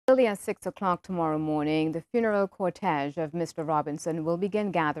Early at 6 o'clock tomorrow morning, the funeral cortege of Mr. Robinson will begin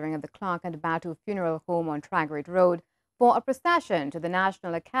gathering at the Clark and Batu Funeral Home on Tragarete Road for a procession to the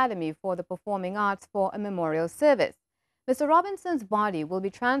National Academy for the Performing Arts for a memorial service. Mr. Robinson's body will be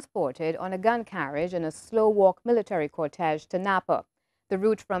transported on a gun carriage in a slow-walk military cortege to Napa. The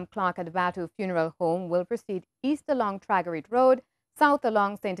route from Clark and Batu Funeral Home will proceed east along Tragarete Road, south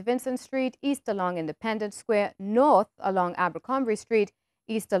along St. Vincent Street, east along Independence Square, north along Abercrombie Street,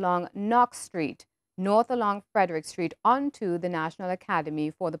 east along Knox Street, north along Frederick Street onto the National Academy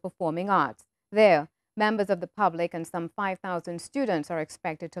for the Performing Arts. There, members of the public and some 5,000 students are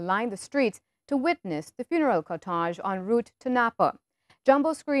expected to line the streets to witness the funeral cortege en route to Napa.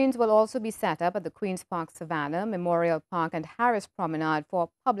 Jumbo screens will also be set up at the Queen's Park Savannah, Memorial Park and Harris Promenade for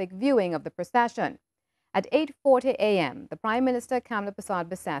public viewing of the procession. At 8:40 a.m., the Prime Minister Kamla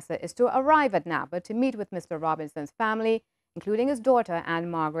Persad-Bissessar is to arrive at Napa to meet with Mr. Robinson's family, including his daughter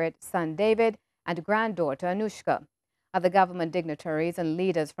Anne Margaret, son David, and granddaughter Anushka. Other government dignitaries and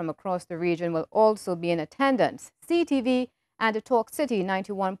leaders from across the region will also be in attendance. CTV and Talk City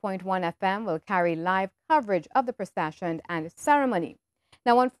 91.1 FM will carry live coverage of the procession and ceremony.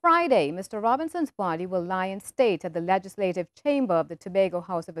 Now, on Friday, Mr. Robinson's body will lie in state at the Legislative Chamber of the Tobago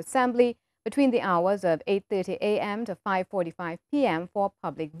House of Assembly between the hours of 8:30 a.m. to 5:45 p.m. for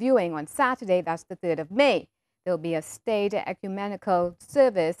public viewing on Saturday, that's the 3rd of May. There will be a state ecumenical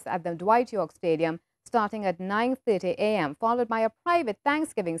service at the Dwight York Stadium starting at 9:30 a.m., followed by a private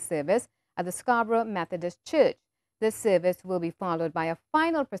Thanksgiving service at the Scarborough Methodist Church. This service will be followed by a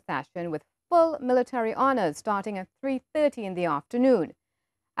final procession with full military honors starting at 3:30 in the afternoon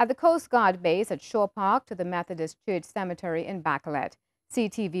at the Coast Guard base at Shore Park to the Methodist Church Cemetery in Bacalet.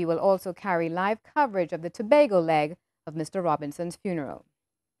 CTV will also carry live coverage of the Tobago leg of Mr. Robinson's funeral.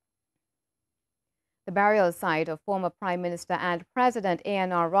 The burial site of former Prime Minister and President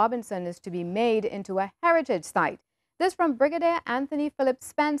A.N.R. Robinson is to be made into a heritage site. This from Brigadier Anthony Philip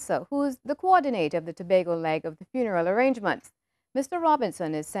Spencer, who is the coordinator of the Tobago leg of the funeral arrangements. Mr.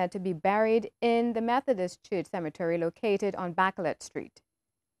 Robinson is said to be buried in the Methodist Church Cemetery located on Bacalet Street.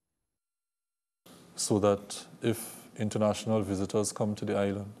 So that if international visitors come to the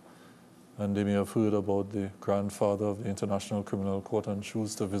island and they may have heard about the grandfather of the International Criminal Court and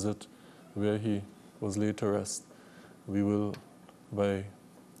choose to visit where he was laid to rest, we will, by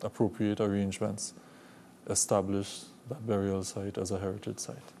appropriate arrangements, establish that burial site as a heritage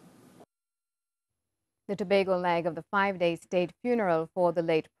site. The Tobago leg of the 5-day state funeral for the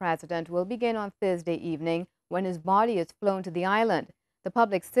late president will begin on Thursday evening when his body is flown to the island. The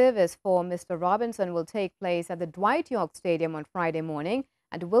public service for Mr. Robinson will take place at the Dwight York Stadium on Friday morning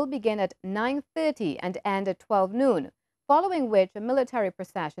and will begin at 9:30 and end at 12 noon, following which a military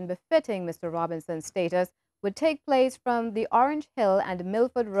procession befitting Mr. Robinson's status would take place from the Orange Hill and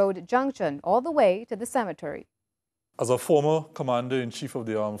Milford Road junction all the way to the cemetery. As a former Commander-in-Chief of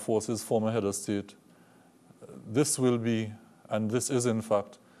the Armed Forces, former head of state, this will be, and this is in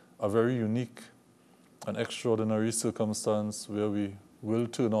fact, a very unique and extraordinary circumstance where we will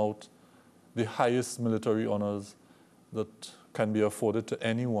turn out the highest military honors that can be afforded to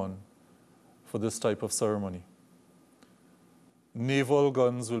anyone for this type of ceremony. Naval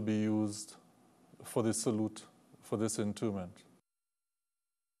guns will be used for this salute, for this interment.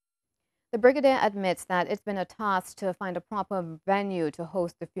 The brigadier admits that it's been a task to find a proper venue to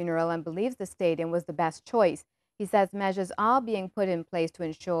host the funeral and believes the stadium was the best choice. He says measures are being put in place to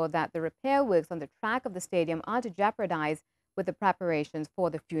ensure that the repair works on the track of the stadium aren't jeopardized with the preparations for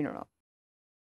the funeral.